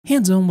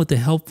Hands-on with the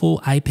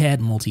helpful iPad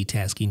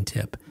multitasking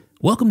tip.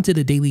 Welcome to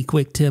the Daily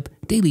Quick Tip,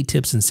 daily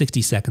tips in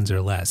 60 seconds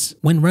or less.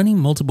 When running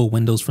multiple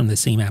windows from the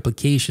same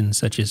application,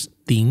 such as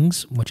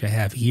Things, which I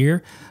have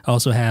here, I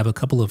also have a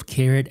couple of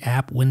Carrot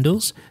app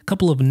windows, a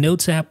couple of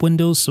Notes app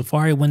windows,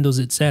 Safari windows,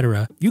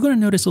 etc., you're going to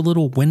notice a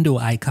little window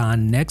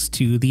icon next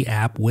to the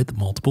app with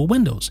multiple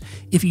windows.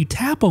 If you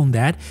tap on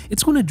that,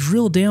 it's going to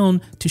drill down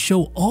to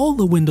show all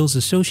the windows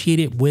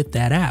associated with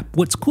that app.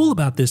 What's cool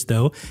about this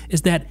though,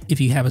 is that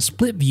if you have a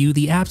split view,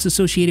 the apps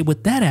associated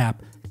with that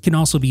app can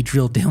also be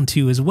drilled down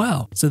to as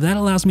well. So that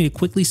allows me to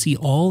quickly see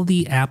all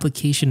the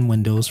application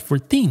windows for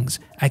Things.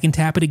 I can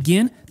tap it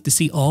again to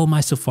see all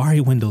my Safari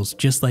windows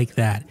just like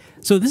that.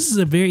 So this is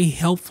a very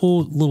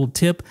helpful little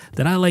tip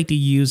that I like to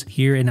use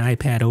here in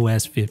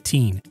iPadOS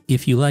 15.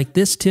 If you like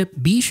this tip,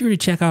 be sure to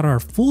check out our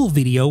full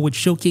video which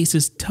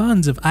showcases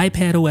tons of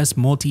iPadOS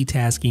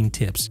multitasking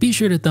tips. Be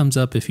sure to thumbs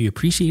up if you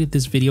appreciated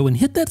this video and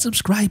hit that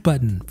subscribe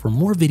button for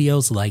more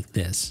videos like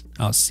this.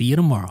 I'll see you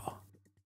tomorrow.